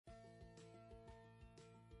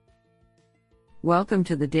Welcome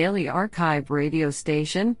to the Daily Archive radio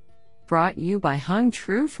station, brought you by Hung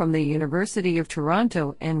Tru from the University of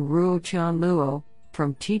Toronto and Ruo Chan Luo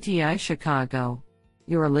from TTI Chicago.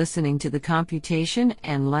 You are listening to the Computation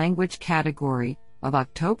and Language category of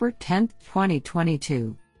October 10,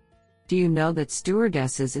 2022. Do you know that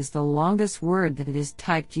stewardesses is the longest word that it is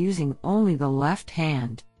typed using only the left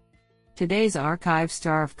hand? Today's archive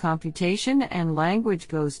star of computation and language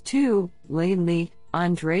goes to Lee,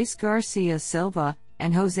 Andres Garcia Silva,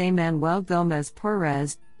 and Jose Manuel Gomez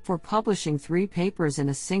Perez for publishing 3 papers in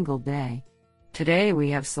a single day. Today we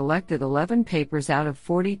have selected 11 papers out of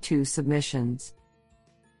 42 submissions.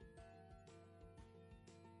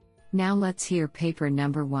 Now let's hear paper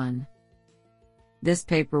number 1. This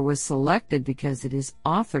paper was selected because it is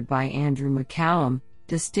authored by Andrew McCallum,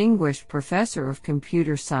 Distinguished Professor of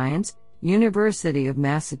Computer Science, University of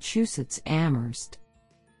Massachusetts Amherst.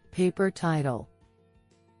 Paper title: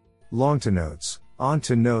 Long to Notes, On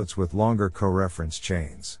to Notes with Longer Co-Reference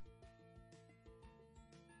Chains.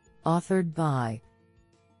 Authored by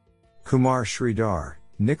Kumar Sridhar,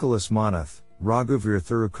 Nicholas Manath, Raghuvir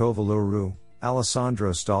Thirukovaluru,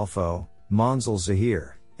 Alessandro Stolfo, Monzil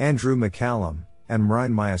Zahir, Andrew McCallum, and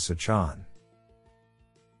Mrynmaya Sachan.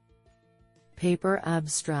 Paper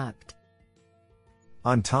abstract: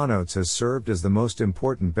 OnToNotes has served as the most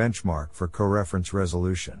important benchmark for co-reference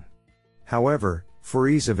resolution. However, for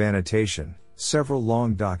ease of annotation, several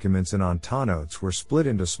long documents in OnToNotes were split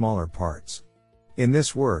into smaller parts. In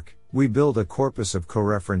this work, we build a corpus of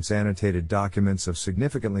co-reference annotated documents of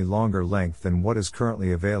significantly longer length than what is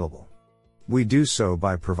currently available. We do so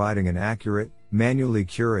by providing an accurate, manually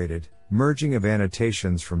curated, merging of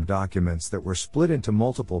annotations from documents that were split into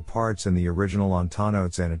multiple parts in the original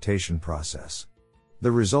OnToNotes annotation process.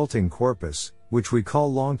 The resulting corpus, which we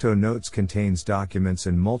call LongToNotes, contains documents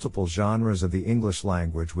in multiple genres of the English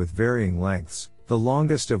language with varying lengths, the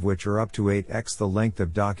longest of which are up to 8x the length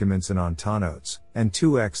of documents in OnToNotes, and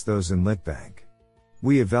 2x those in LitBank.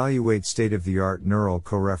 We evaluate state-of-the-art neural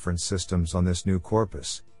co-reference systems on this new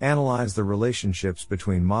corpus, analyze the relationships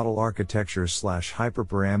between model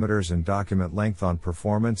architectures/hyperparameters and document length on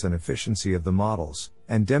performance and efficiency of the models,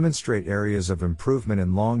 and demonstrate areas of improvement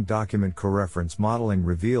in long document co-reference modeling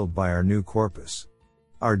revealed by our new corpus.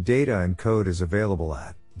 Our data and code is available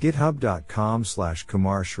at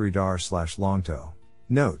github.com/kumarsridhar/longto.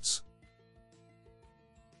 Notes.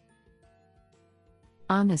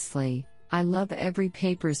 Honestly, I love every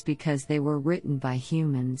papers because they were written by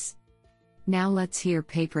humans. Now let's hear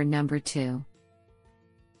paper number 2.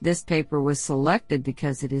 This paper was selected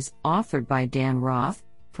because it is authored by Dan Roth,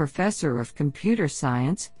 Professor of Computer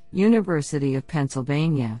Science, University of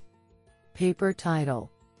Pennsylvania. Paper title: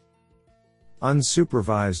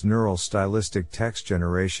 Unsupervised Neural Stylistic Text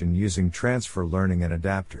Generation Using Transfer Learning and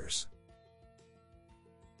Adapters.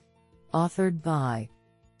 Authored by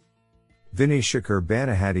Vinay Shekhar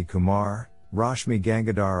Banahadi Kumar, Rashmi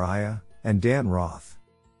Gangadhar Iyer, and Dan Roth.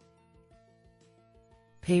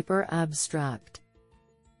 Paper abstract: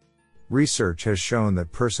 Research has shown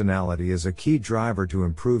that personality is a key driver to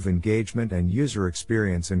improve engagement and user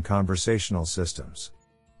experience in conversational systems.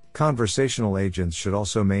 Conversational agents should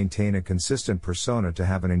also maintain a consistent persona to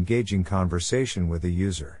have an engaging conversation with a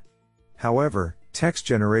user. However, text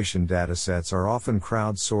generation datasets are often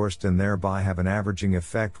crowdsourced and thereby have an averaging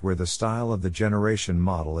effect where the style of the generation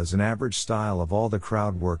model is an average style of all the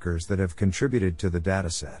crowd workers that have contributed to the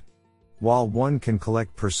dataset. While one can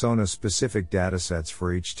collect persona-specific datasets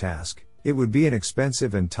for each task, it would be an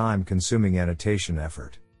expensive and time-consuming annotation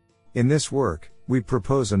effort. In this work, we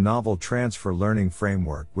propose a novel transfer learning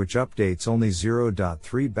framework which updates only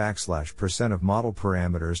 0.3% of model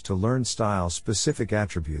parameters to learn style-specific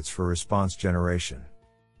attributes for response generation.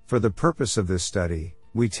 For the purpose of this study,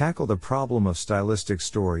 we tackle the problem of stylistic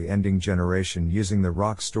story ending generation using the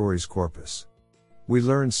ROC Stories corpus. We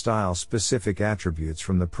learn style-specific attributes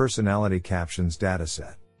from the personality captions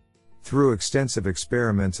dataset. Through extensive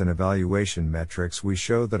experiments and evaluation metrics, we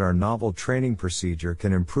show that our novel training procedure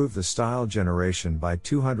can improve the style generation by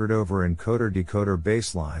 200 over encoder-decoder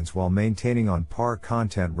baselines while maintaining on par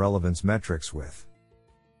content relevance metrics with.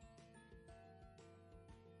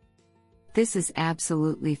 This is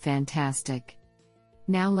absolutely fantastic.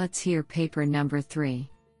 Now let's hear paper number 3.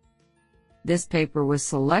 This paper was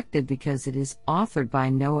selected because it is authored by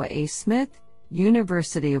Noah A. Smith,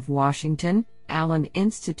 University of Washington, Allen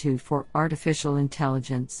Institute for Artificial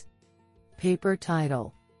Intelligence. Paper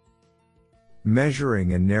title: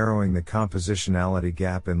 Measuring and Narrowing the Compositionality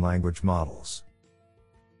Gap in Language Models.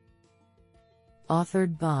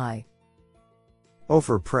 Authored by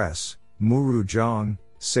Ofer Press, Muru Zhang,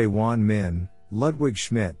 Seiwan Min, Ludwig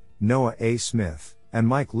Schmidt, Noah A. Smith, and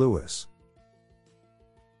Mike Lewis.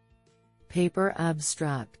 Paper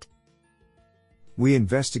abstract. We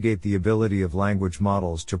investigate the ability of language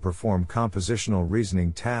models to perform compositional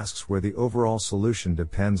reasoning tasks where the overall solution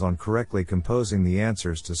depends on correctly composing the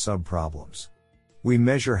answers to subproblems. We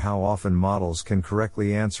measure how often models can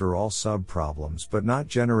correctly answer all subproblems but not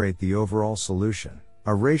generate the overall solution,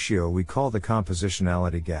 a ratio we call the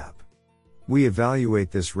compositionality gap. We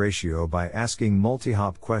evaluate this ratio by asking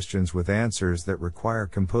multi-hop questions with answers that require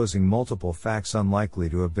composing multiple facts unlikely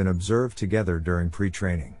to have been observed together during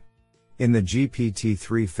pre-training. In the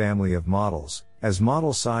GPT-3 family of models, as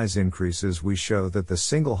model size increases, we show that the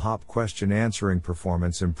single-hop question answering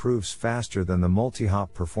performance improves faster than the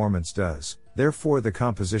multi-hop performance does, therefore the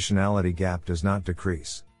compositionality gap does not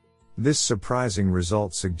decrease. This surprising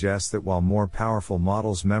result suggests that while more powerful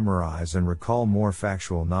models memorize and recall more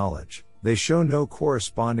factual knowledge, they show no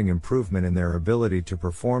corresponding improvement in their ability to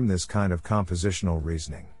perform this kind of compositional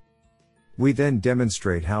reasoning. We then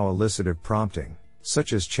demonstrate how elicitive prompting,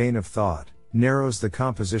 such as chain of thought, narrows the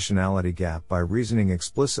compositionality gap by reasoning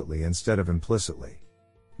explicitly instead of implicitly.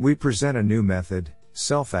 We present a new method,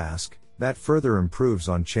 self-ask, that further improves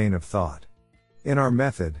on chain of thought. In our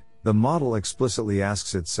method, the model explicitly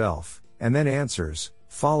asks itself, and then answers,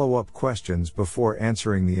 follow-up questions before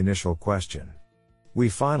answering the initial question. We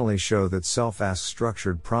finally show that self-ask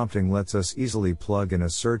structured prompting lets us easily plug in a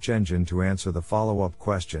search engine to answer the follow-up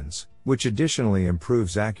questions, which additionally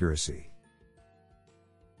improves accuracy.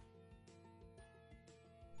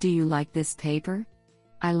 Do you like this paper?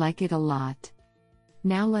 I like it a lot.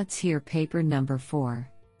 Now let's hear paper number 4.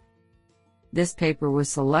 This paper was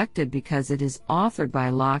selected because it is authored by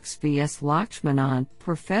Lax V.S. Lakshmanan,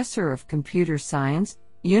 Professor of Computer Science,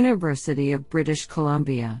 University of British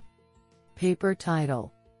Columbia. Paper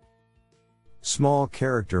title: Small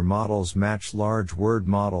character models match large word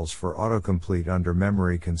models for autocomplete under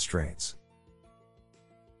memory constraints.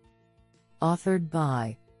 Authored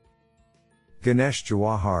by Ganesh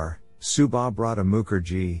Jawahar, Subhabrata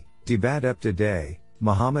Mukherjee, Dibadepta Day,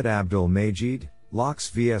 Muhammad Abdul Majid, Lax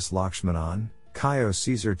V.S. Lakshmanan, Caio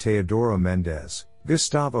Cesar Teodoro Mendez,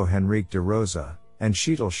 Gustavo Henrique de Rosa, and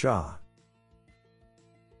Sheetal Shah.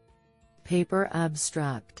 Paper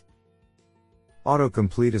abstract.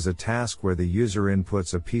 Autocomplete is a task where the user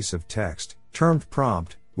inputs a piece of text, termed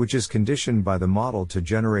prompt, which is conditioned by the model to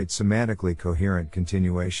generate semantically coherent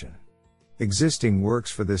continuation. Existing works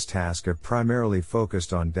for this task have primarily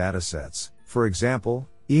focused on datasets, for example,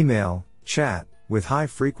 email, chat, with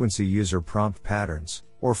high-frequency user prompt patterns,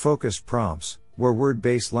 or focused prompts, where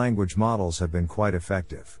word-based language models have been quite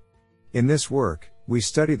effective. In this work, we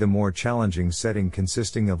study the more challenging setting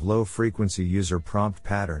consisting of low-frequency user prompt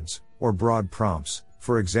patterns, or broad prompts,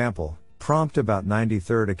 for example, prompt about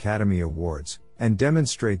 93rd Academy Awards, and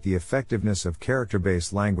demonstrate the effectiveness of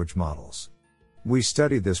character-based language models. We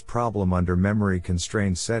study this problem under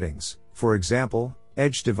memory-constrained settings, for example,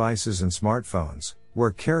 edge devices and smartphones, where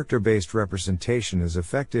character-based representation is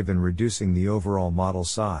effective in reducing the overall model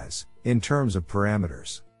size, in terms of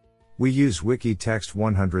parameters. We use Wikitext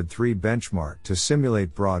 103 benchmark to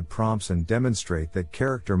simulate broad prompts and demonstrate that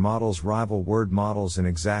character models rival word models in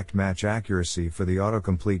exact match accuracy for the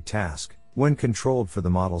autocomplete task, when controlled for the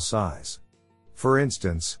model size. For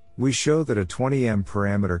instance, we show that a 20M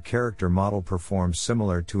parameter character model performs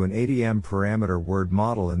similar to an 80M parameter word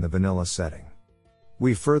model in the vanilla setting.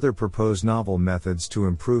 We further propose novel methods to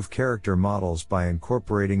improve character models by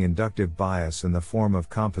incorporating inductive bias in the form of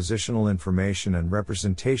compositional information and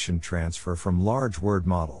representation transfer from large word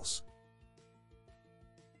models.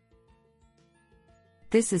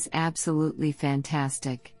 This is absolutely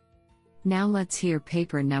fantastic. Now let's hear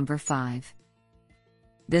paper number 5.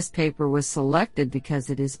 This paper was selected because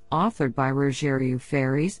it is authored by Rogério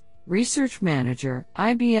Ferris, Research Manager,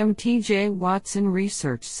 IBM T.J. Watson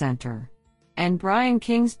Research Center, and Brian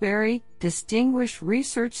Kingsbury, Distinguished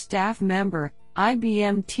Research Staff Member,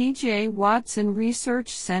 IBM T.J. Watson Research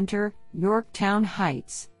Center, Yorktown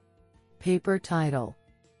Heights. Paper title: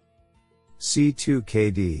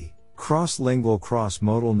 C2KD, Cross-Lingual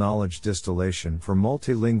Cross-Modal Knowledge Distillation for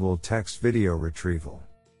Multilingual Text Video Retrieval.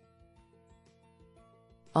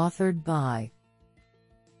 Authored by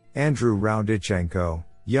Andrew Raudichenko,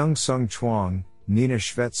 Young-Sung Chuang, Nina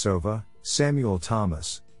Shvetsova, Samuel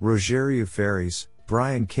Thomas, Rogério Ferris,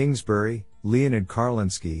 Brian Kingsbury, Leonid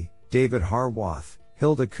Karlinsky, David Harwath,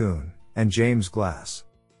 Hilda Kuhn, and James Glass.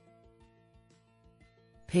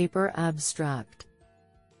 Paper abstract.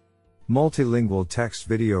 Multilingual text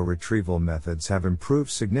video retrieval methods have improved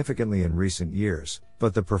significantly in recent years,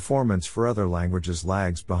 but the performance for other languages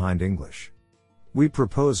lags behind English. We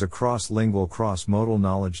propose a cross-lingual cross-modal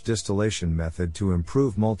knowledge distillation method to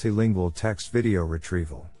improve multilingual text-video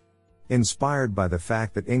retrieval. Inspired by the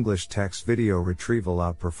fact that English text-video retrieval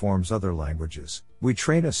outperforms other languages, we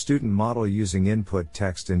train a student model using input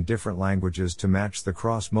text in different languages to match the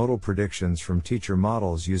cross-modal predictions from teacher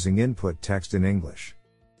models using input text in English.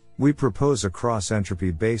 We propose a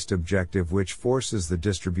cross-entropy-based objective which forces the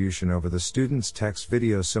distribution over the student's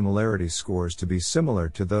text-video similarity scores to be similar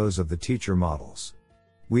to those of the teacher models.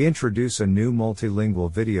 We introduce a new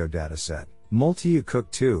multilingual video dataset,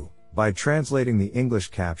 Multi-UCook2, by translating the English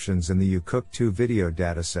captions in the UCook2 video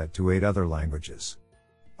dataset to 8 other languages.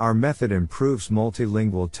 Our method improves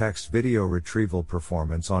multilingual text-video retrieval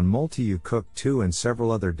performance on Multi-UCook2 and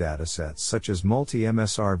several other datasets such as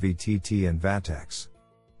Multi-MSRVTT and VATEX.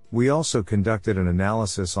 We also conducted an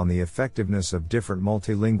analysis on the effectiveness of different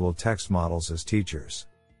multilingual text models as teachers.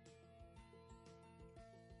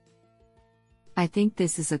 I think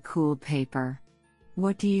this is a cool paper.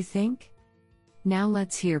 What do you think? Now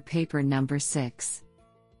let's hear paper number 6.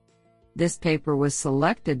 This paper was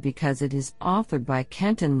selected because it is authored by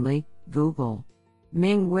Kenton Lee, Google,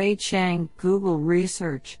 Ming-Wei Chang, Google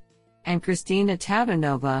Research, and Christina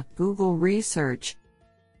Tautanova, Google Research.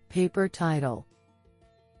 Paper title: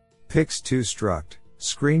 PIX2 Struct,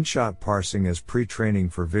 Screenshot Parsing as Pre-Training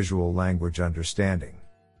for Visual Language Understanding.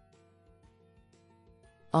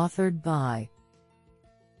 Authored by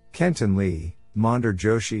Kenton Lee, Monder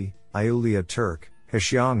Joshi, Ayulia Turk,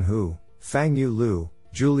 Hexiang Hu, Fangyu Liu,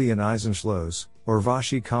 Julian Eisenschloss,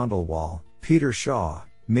 Urvashi Khandelwal, Peter Shaw,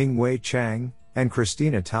 Ming-Wei Chang, and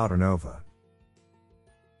Christina Tautanova.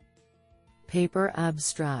 Paper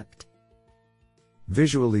abstract: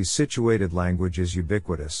 Visually situated language is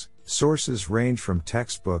ubiquitous. Sources range from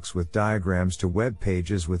textbooks with diagrams to web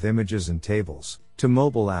pages with images and tables, to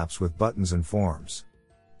mobile apps with buttons and forms.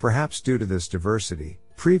 Perhaps due to this diversity,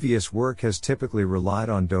 previous work has typically relied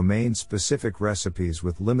on domain-specific recipes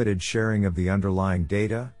with limited sharing of the underlying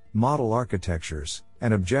data, model architectures,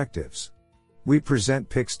 and objectives. We present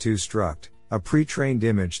PIX2 Struct, a pre-trained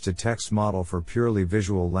image-to-text model for purely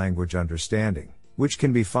visual language understanding, which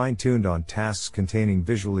can be fine-tuned on tasks containing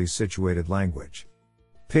visually situated language.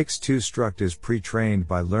 PIX2 Struct is pre-trained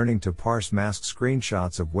by learning to parse masked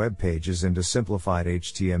screenshots of web pages into simplified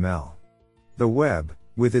HTML. The web,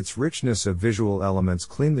 with its richness of visual elements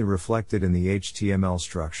cleanly reflected in the HTML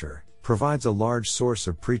structure, provides a large source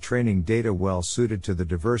of pre-training data well suited to the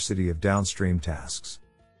diversity of downstream tasks.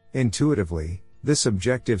 Intuitively, this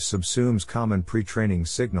objective subsumes common pre-training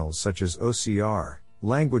signals such as OCR,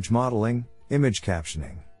 language modeling, image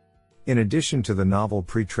captioning. In addition to the novel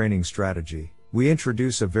pre-training strategy, we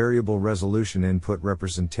introduce a variable resolution input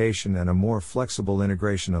representation and a more flexible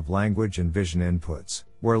integration of language and vision inputs,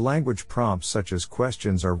 where language prompts such as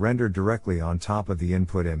questions are rendered directly on top of the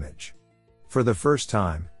input image. For the first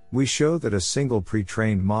time, we show that a single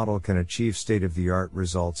pre-trained model can achieve state-of-the-art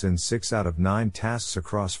results in 6 out of 9 tasks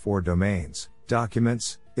across 4 domains: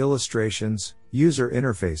 documents, illustrations, user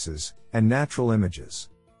interfaces, and natural images.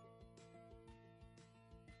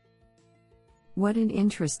 What an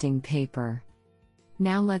interesting paper.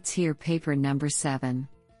 Now let's hear paper number 7.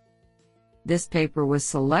 This paper was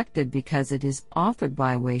selected because it is authored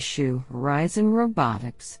by Wei Xu, Horizon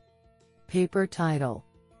Robotics. Paper title: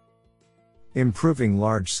 Improving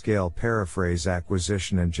Large-Scale Paraphrase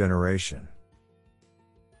Acquisition and Generation.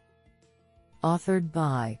 Authored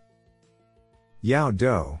by Yao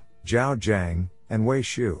Dou, Zhao Zhang, and Wei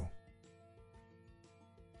Xu.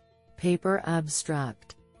 Paper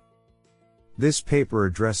abstract: This paper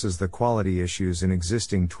addresses the quality issues in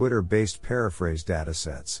existing Twitter-based paraphrase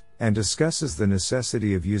datasets, and discusses the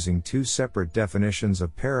necessity of using 2 separate definitions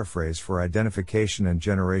of paraphrase for identification and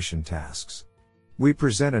generation tasks. We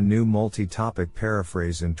present a new multi-topic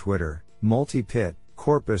paraphrase in Twitter, multi-pit,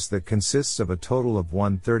 corpus that consists of a total of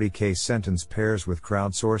 130k sentence pairs with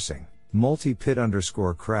crowdsourcing,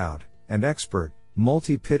 multi-pit_crowd, and expert,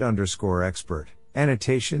 multi-pit_expert,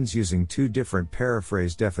 annotations using 2 different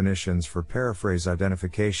paraphrase definitions for paraphrase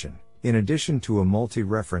identification, in addition to a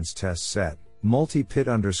multi-reference test set,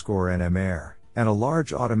 multi-pit_NMR, and a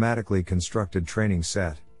large automatically constructed training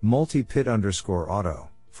set, multi-pit_auto,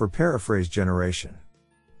 for paraphrase generation.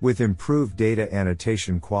 With improved data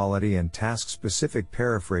annotation quality and task-specific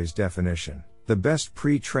paraphrase definition, the best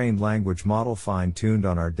pre-trained language model fine-tuned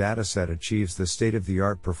on our dataset achieves the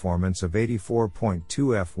state-of-the-art performance of 84.2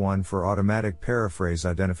 F1 for automatic paraphrase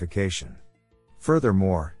identification.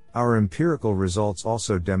 Furthermore, Our empirical results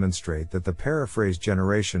also demonstrate that the paraphrase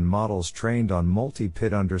generation models trained on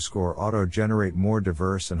multi-pit_auto generate more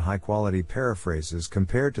diverse and high-quality paraphrases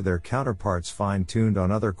compared to their counterparts fine-tuned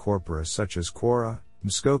on other corpora such as Quora,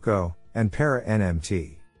 Mskoko, and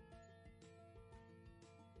Para-NMT.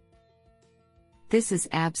 This is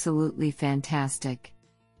absolutely fantastic.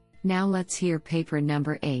 Now let's hear paper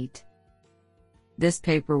number 8. This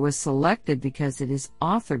paper was selected because it is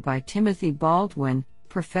authored by Timothy Baldwin,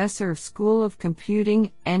 Professor of School of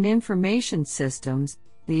Computing and Information Systems,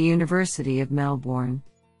 the University of Melbourne,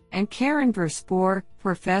 and Karen Verspoor,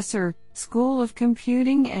 Professor, School of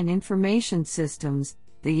Computing and Information Systems,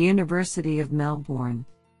 the University of Melbourne.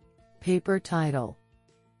 Paper title: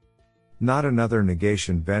 Not Another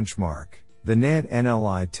Negation Benchmark, the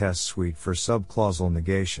NAND-NLI Test Suite for Subclausal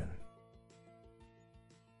Negation.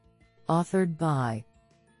 Authored by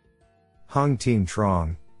Hung-Tien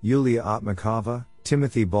Trong, Yulia Otmakova,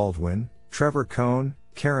 Timothy Baldwin, Trevor Cohn,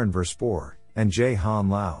 Karen Verspoor, and Jae-Han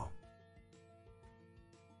Lau.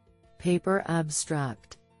 Paper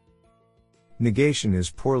abstract: Negation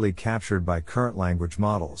is poorly captured by current language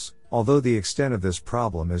models, although the extent of this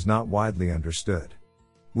problem is not widely understood.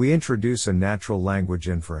 We introduce a natural language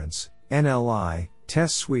inference, NLI,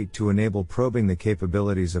 test suite to enable probing the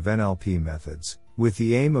capabilities of NLP methods, with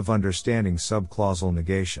the aim of understanding subclausal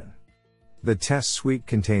negation. The test suite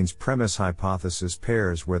contains premise-hypothesis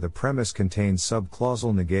pairs where the premise contains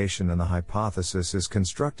subclausal negation and the hypothesis is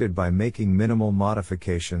constructed by making minimal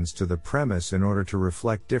modifications to the premise in order to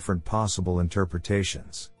reflect different possible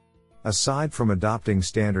interpretations. Aside from adopting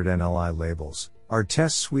standard NLI labels, our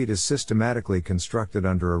test suite is systematically constructed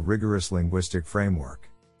under a rigorous linguistic framework.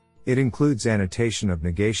 It includes annotation of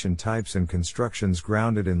negation types and constructions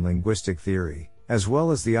grounded in linguistic theory, as well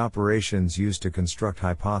as the operations used to construct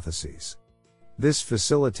hypotheses. This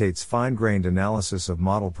facilitates fine-grained analysis of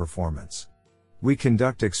model performance. We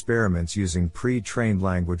conduct experiments using pre-trained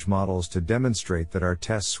language models to demonstrate that our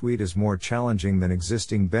test suite is more challenging than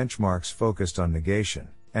existing benchmarks focused on negation,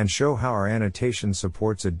 and show how our annotation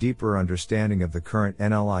supports a deeper understanding of the current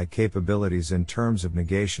NLI capabilities in terms of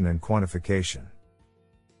negation and quantification.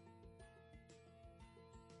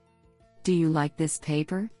 Do you like this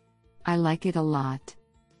paper? I like it a lot.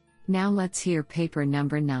 Now let's hear paper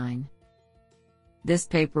number 9. This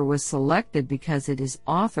paper was selected because it is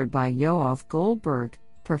authored by Yoav Goldberg,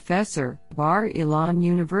 Professor, Bar-Ilan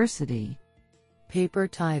University. Paper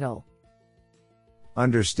title: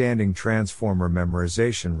 Understanding Transformer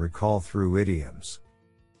Memorization Recall Through Idioms.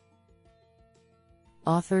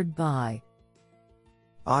 Authored by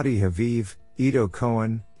Adi Haviv, Ido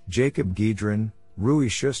Cohen, Jacob Giedrin, Rui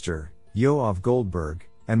Schuster, Yoav Goldberg,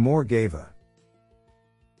 and Mor Geva.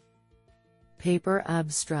 Paper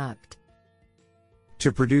abstract: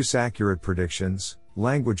 To produce accurate predictions,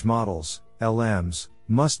 language models, LMs,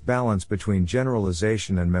 must balance between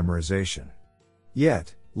generalization and memorization.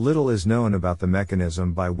 Yet, little is known about the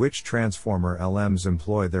mechanism by which transformer LMs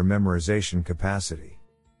employ their memorization capacity.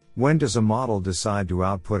 When does a model decide to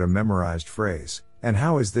output a memorized phrase, and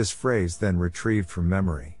how is this phrase then retrieved from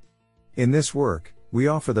memory? In this work, we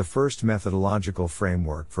offer the first methodological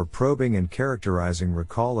framework for probing and characterizing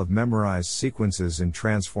recall of memorized sequences in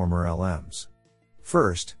transformer LMs.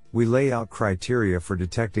 First, we lay out criteria for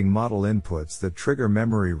detecting model inputs that trigger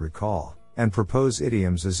memory recall, and propose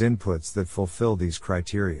idioms as inputs that fulfill these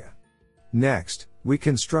criteria. Next, we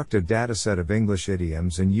construct a dataset of English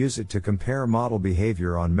idioms and use it to compare model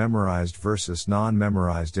behavior on memorized versus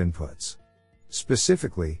non-memorized inputs.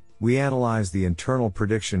 Specifically, we analyze the internal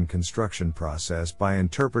prediction construction process by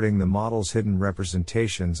interpreting the model's hidden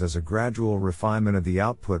representations as a gradual refinement of the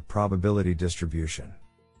output probability distribution.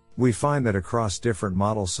 We find that across different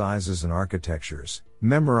model sizes and architectures,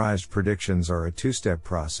 memorized predictions are a two-step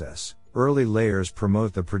process. Early layers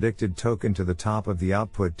promote the predicted token to the top of the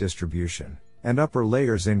output distribution, and upper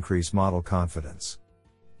layers increase model confidence.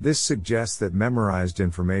 This suggests that memorized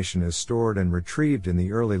information is stored and retrieved in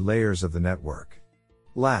the early layers of the network.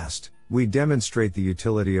 Last, we demonstrate the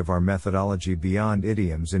utility of our methodology beyond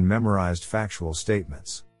idioms in memorized factual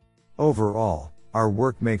statements. Overall, our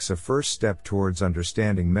work makes a first step towards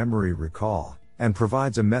understanding memory recall, and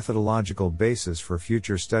provides a methodological basis for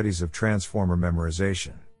future studies of transformer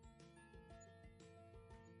memorization.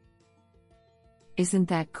 Isn't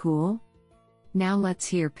that cool? Now let's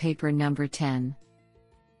hear paper number 10.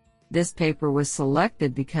 This paper was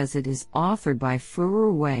selected because it is authored by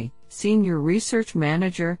Furu Wei, Senior Research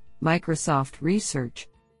Manager, Microsoft Research.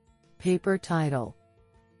 Paper title: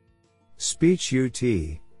 Speech UT,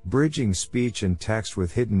 Bridging Speech and Text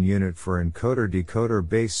with Hidden Unit for Encoder-Decoder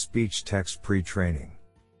Based Speech Text Pre-Training.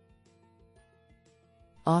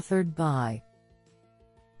 Authored by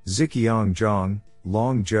Ziqiang Zhang,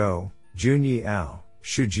 Long Zhou, Junyi Ao,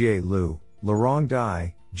 Shujie Liu, Lorong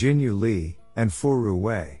Dai, Jinyu Li, and Furu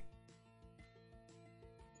Wei.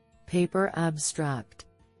 Paper abstract.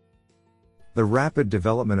 The rapid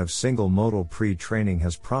development of single-modal pre-training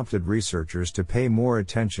has prompted researchers to pay more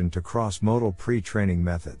attention to cross-modal pre-training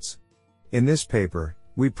methods. In this paper,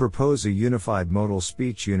 we propose a unified modal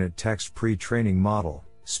speech unit text pre-training model,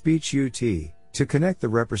 Speech UT, to connect the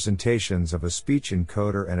representations of a speech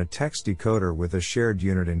encoder and a text decoder with a shared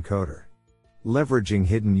unit encoder. Leveraging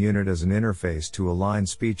hidden unit as an interface to align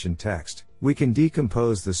speech and text, we can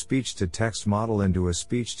decompose the speech-to-text model into a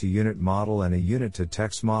speech-to-unit model and a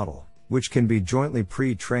unit-to-text model, which can be jointly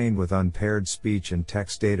pre-trained with unpaired speech and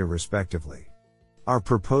text data respectively. Our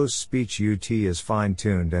proposed speech UT is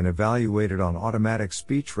fine-tuned and evaluated on automatic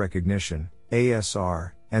speech recognition,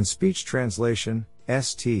 ASR, and speech translation,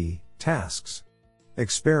 ST, tasks.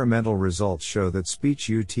 Experimental results show that speech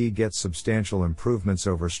UT gets substantial improvements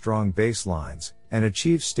over strong baselines, and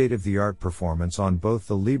achieves state-of-the-art performance on both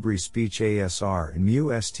the Libre Speech ASR and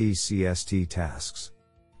MU-ST-CST tasks.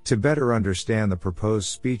 To better understand the proposed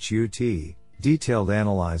speech UT, detailed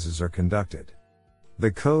analyses are conducted.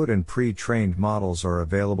 The code and pre-trained models are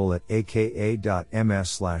available at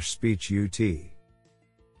aka.ms/speechut.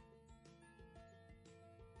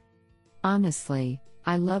 Honestly,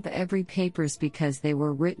 I love every papers because they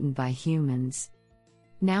were written by humans.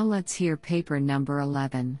 Now let's hear paper number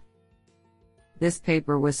 11. This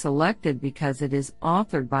paper was selected because it is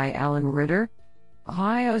authored by Alan Ritter,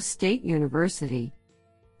 Ohio State University.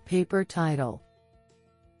 Paper title: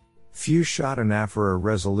 Few-shot anaphora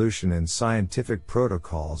resolution in scientific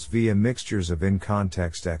protocols via mixtures of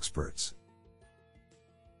in-context experts.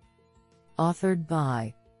 Authored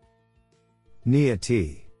by Nia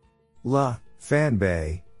T. La, Fan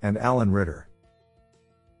Bei, and Alan Ritter.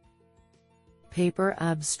 Paper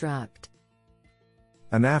abstract.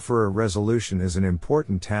 Anaphora resolution is an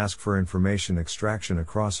important task for information extraction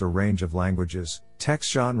across a range of languages,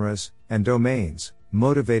 text genres, and domains,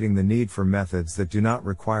 motivating the need for methods that do not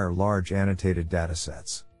require large annotated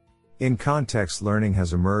datasets. In-context learning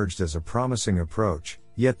has emerged as a promising approach,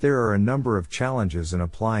 yet there are a number of challenges in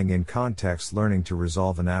applying in-context learning to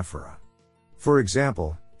resolve anaphora. For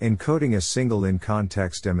example, encoding a single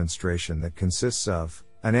in-context demonstration that consists of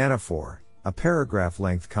an anaphor, a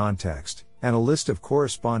paragraph-length context, and a list of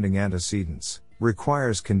corresponding antecedents,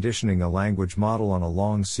 requires conditioning a language model on a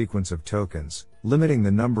long sequence of tokens, limiting the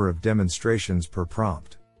number of demonstrations per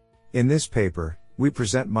prompt. In this paper, we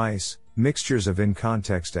present MICE, mixtures of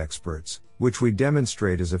in-context experts, which we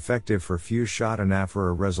demonstrate is effective for few-shot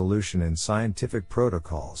anaphora resolution in scientific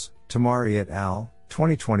protocols, Tamari et al.,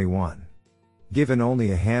 2021. Given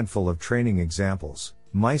only a handful of training examples,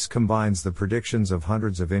 MICE combines the predictions of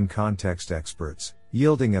hundreds of in-context experts,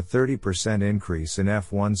 yielding a 30% increase in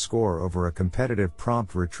F1 score over a competitive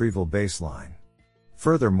prompt retrieval baseline.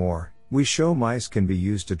 Furthermore, we show MICE can be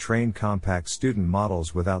used to train compact student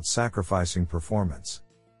models without sacrificing performance.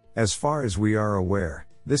 As far as we are aware,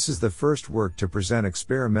 this is the first work to present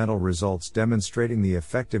experimental results demonstrating the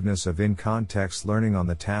effectiveness of in-context learning on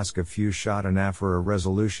the task of few-shot anaphora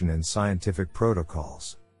resolution in scientific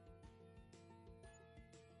protocols.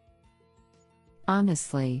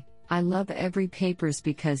 Honestly, I love every papers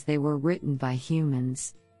because they were written by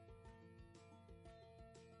humans.